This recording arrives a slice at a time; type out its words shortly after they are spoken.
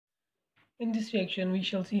In this reaction, we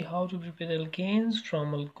shall see how to prepare alkanes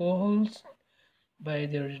from alcohols by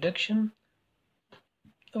their reduction.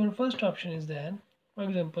 Our first option is that, for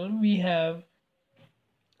example, we have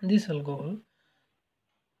this alcohol.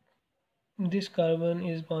 This carbon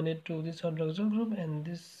is bonded to this hydroxyl group and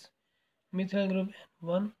this methyl group and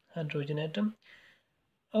one hydrogen atom.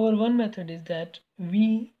 Our one method is that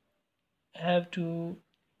we have to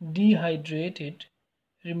dehydrate it,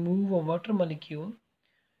 remove a water molecule,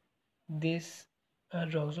 this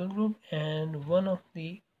hydroxyl group and one of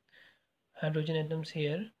the hydrogen atoms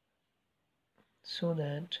here, so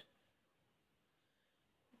that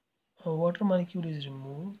a water molecule is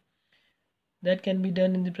removed. That can be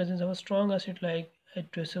done in the presence of a strong acid like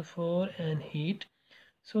H2SO4 and heat,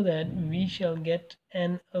 so that we shall get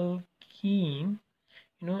an alkene.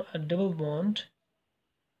 A double bond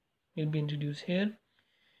will be introduced here,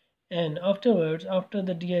 and afterwards, after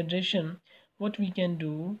the dehydration, what we can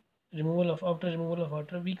do, after removal of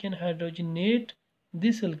water, we can hydrogenate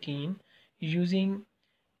this alkene using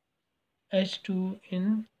H2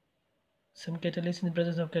 in some catalyst, in the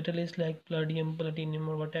presence of catalysts like palladium, platinum,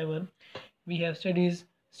 or whatever. We have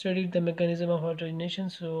studied the mechanism of hydrogenation,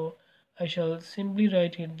 so I shall simply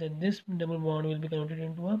write here that this double bond will be converted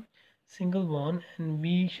into a single bond and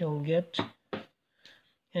we shall get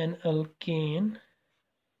an alkane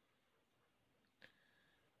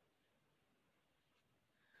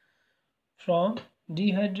from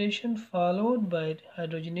dehydration followed by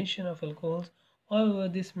hydrogenation of alcohols. However,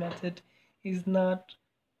 this method is not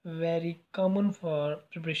very common for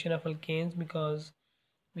preparation of alkanes because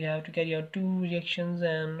we have to carry out two reactions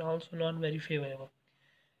and also not very favorable.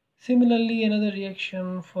 Similarly, another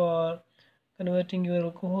reaction for converting your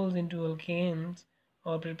alcohols into alkanes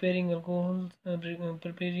or preparing alkanes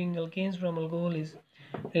from alcohol is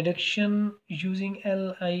reduction using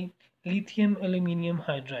Li, lithium aluminium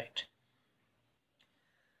hydride.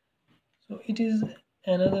 So it is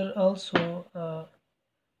another also a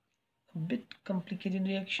bit complicated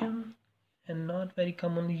reaction and not very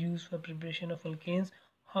commonly used for preparation of alkanes.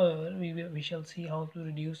 However, we shall see how to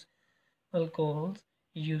reduce alcohols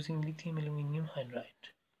using lithium aluminium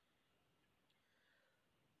hydride.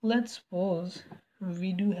 Let's suppose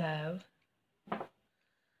we do have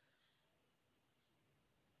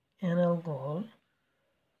an alcohol.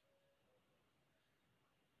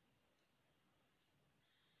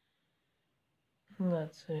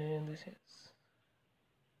 Let's say this is,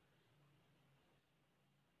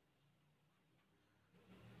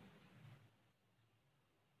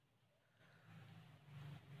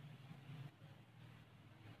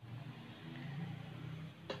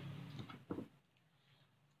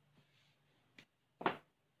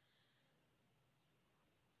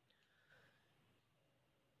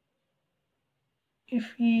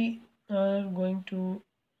 if we are going to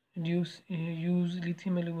use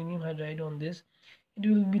lithium aluminium hydride on this, it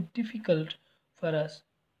will be difficult for us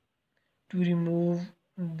to remove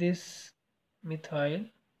this methyl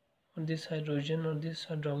or this hydrogen or this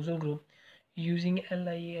hydroxyl group using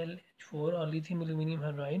LiAlH4 or lithium aluminium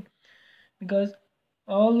hydride, because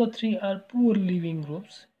all the three are poor leaving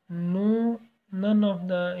groups. None of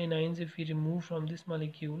the anions, if we remove from this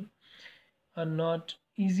molecule, are not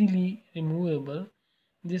easily removable.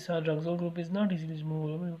 This hydroxyl group is not easily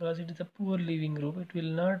removable because it is a poor leaving group. It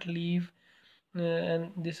will not leave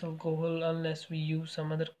and this alcohol unless we use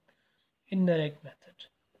some other indirect method.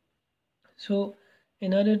 So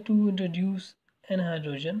in order to introduce an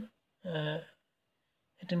hydrogen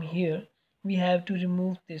atom here, we have to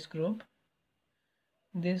remove this group.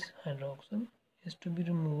 This hydroxyl is to be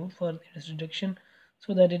removed for its reduction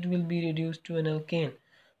so that it will be reduced to an alkane.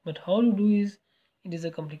 But how to do it is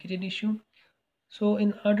a complicated issue. So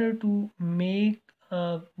in order to make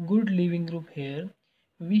a good leaving group here,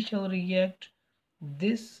 we shall react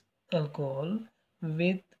this alcohol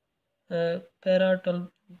with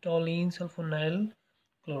paratoluene sulfonyl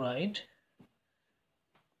chloride,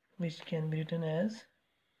 which can be written as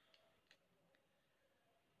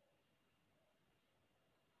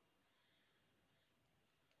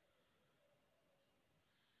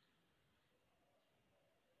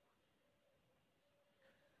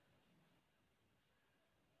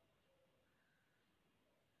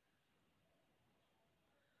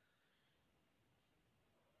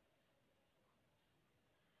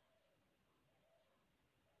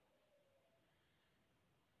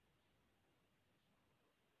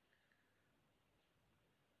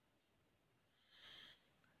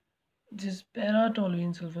this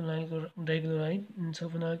paratoluene sulfonyl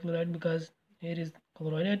chloride, because here is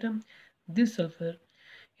chloride atom. This sulfur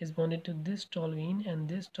is bonded to this toluene, and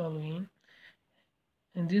this toluene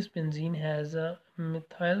and this benzene has a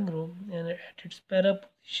methyl group and at its para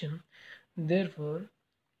position. Therefore,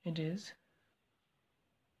 it is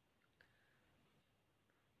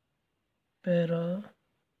para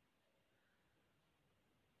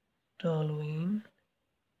toluene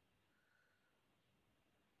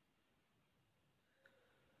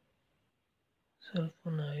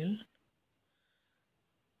sulfonyl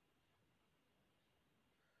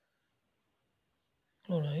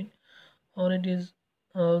chloride, or it is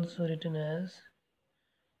also written as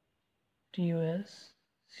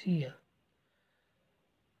TOSCl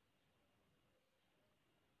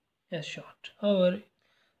as short. However,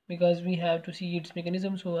 because we have to see its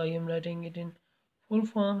mechanism, so I am writing it in full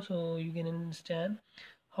form so you can understand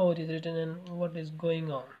how it is written and what is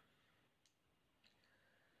going on.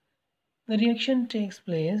 The reaction takes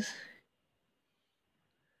place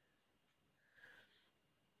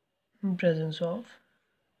in presence of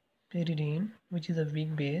pyridine, which is a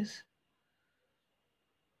weak base,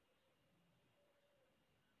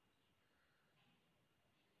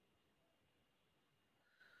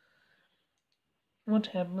 what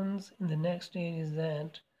happens in the next stage is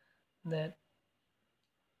that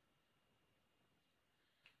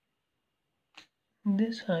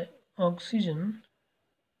this oxygen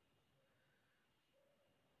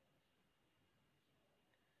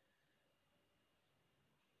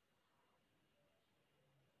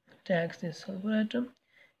attacks this sulfur atom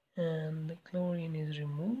and the chlorine is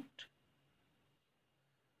removed,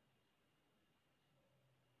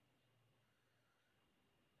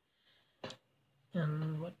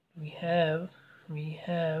 and what we have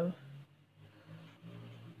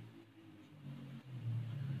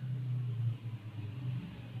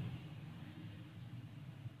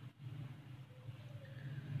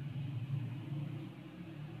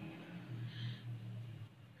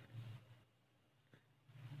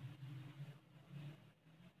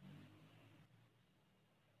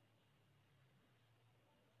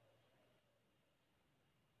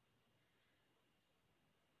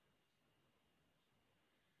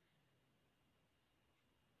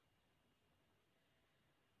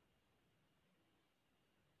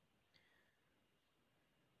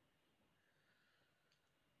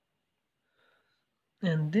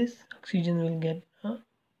and this oxygen will get a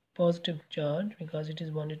positive charge because it is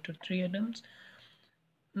bonded to three atoms.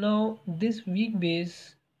 Now this weak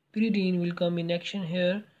base pyridine will come in action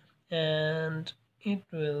here and it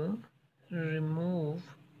will remove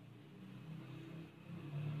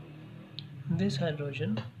this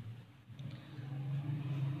hydrogen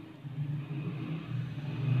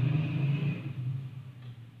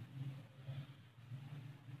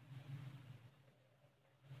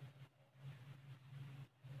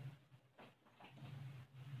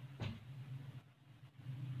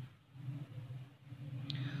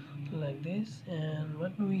like this, and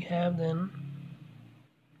what do we have then?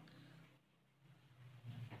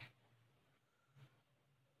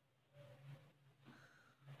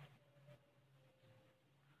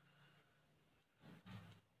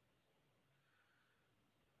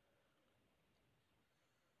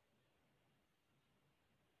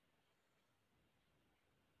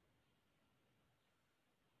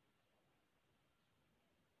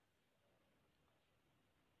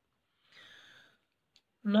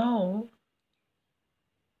 Now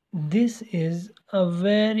this is a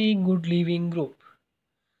very good leaving group.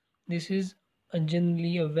 This is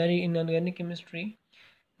generally a very inorganic chemistry.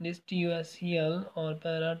 This TuSCl or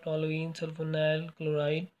para-toluene sulfonyl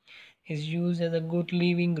chloride is used as a good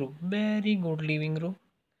leaving group, very good leaving group.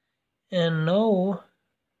 And now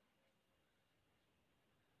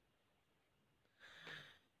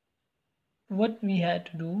what we had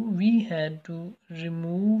to do, we had to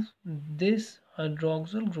remove this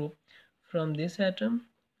hydroxyl group from this atom,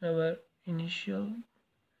 our initial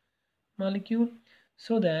molecule,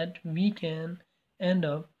 so that we can end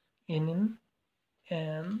up in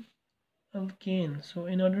an alkane. So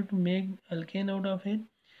in order to make alkane out of it,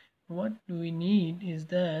 what we need is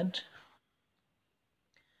that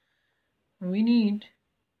we need,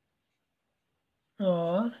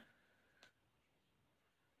 or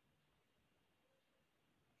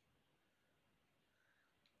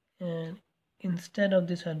and instead of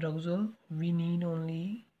this hydroxyl we need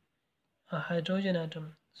only a hydrogen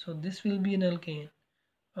atom, so this will be an alkane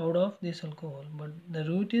out of this alcohol, but the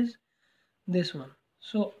root is this one.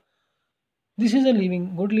 So this is a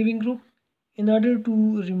good leaving group. In order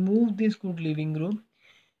to remove this good leaving group,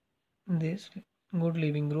 this good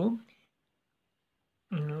leaving group,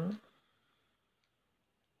 you know,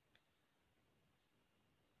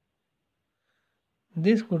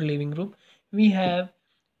 this good leaving group, we have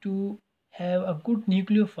to have a good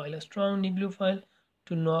nucleophile, a strong nucleophile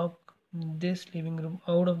to knock this leaving group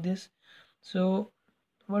out of this. So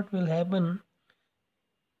what will happen,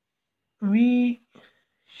 we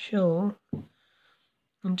shall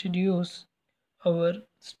introduce our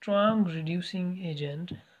strong reducing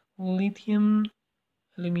agent, lithium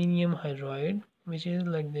aluminium hydride, which is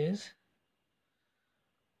like this: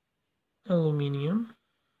 aluminium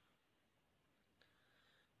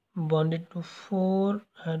bonded to 4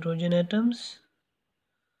 hydrogen atoms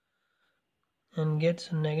and gets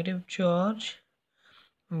a negative charge,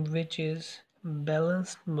 which is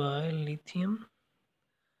balanced by lithium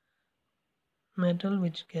metal,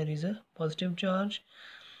 which carries a positive charge.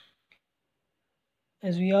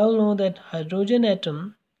 As we all know that hydrogen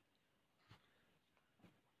atom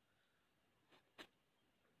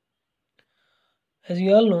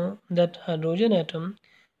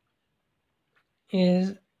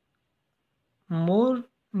is more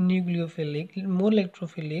nucleophilic, more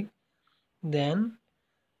electrophilic than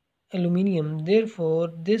aluminium. Therefore,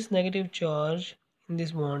 this negative charge in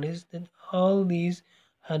this bond is that all these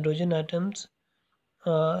hydrogen atoms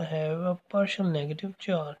have a partial negative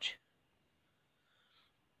charge.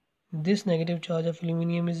 This negative charge of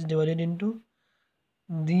aluminium is divided into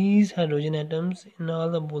these hydrogen atoms in all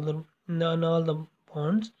the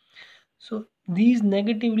bonds. So these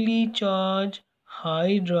negatively charged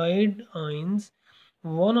hydride ions,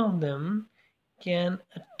 one of them can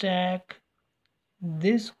attack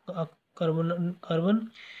this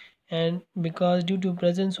carbon, and because due to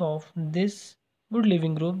presence of this good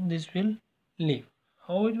leaving group, this will leave.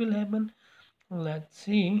 How it will happen? Let's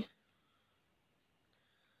see.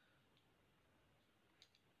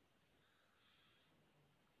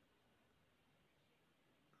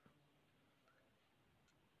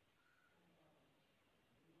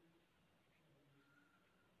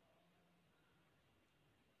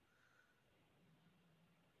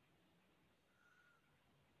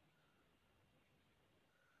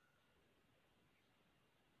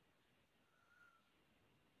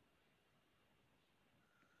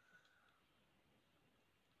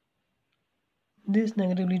 This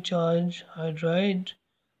negatively charged hydride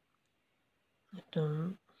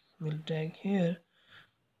atom will tag here,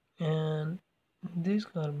 and this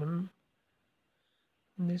carbon,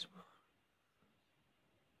 this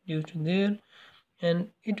due to there, and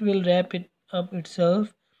it will wrap it up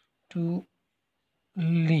itself to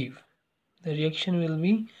leave. The reaction will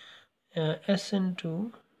be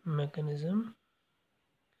SN2 mechanism.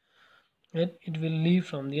 It will leave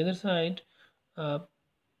from the other side.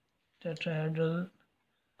 Tetrahedral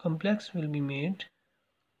complex will be made.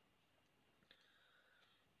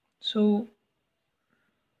 So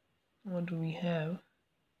what do we have?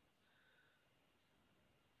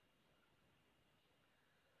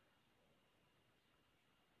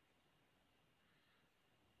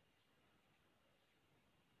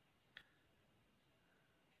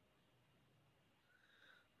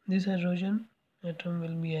 This hydrogen atom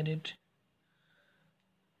will be added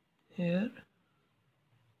here,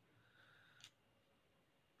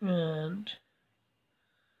 and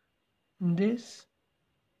this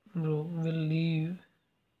group will leave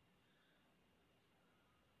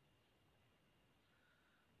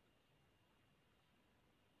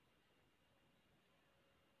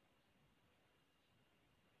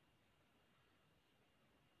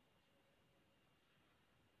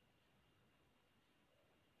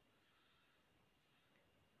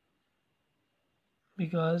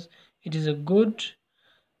because it is a good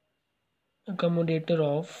accommodator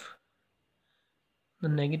of the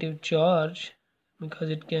negative charge, because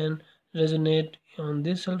it can resonate on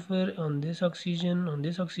this sulfur, on this oxygen, on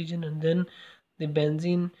this oxygen, and then the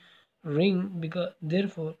benzene ring. Because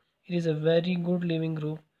therefore it is a very good leaving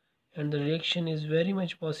group, and the reaction is very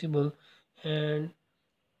much possible, and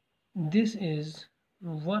this is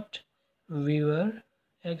what we were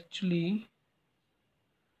actually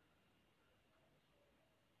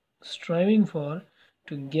striving for,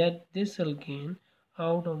 to get this alkane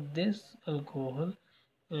out of this alcohol.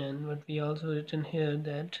 And what we also written here,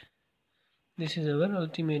 that this is our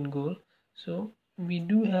ultimate goal. So we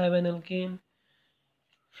do have an alkane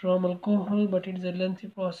from alcohol, but it is a lengthy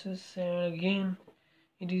process, and again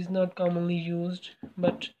it is not commonly used,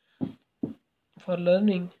 but for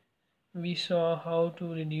learning we saw how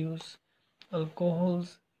to reduce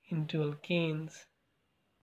alcohols into alkanes.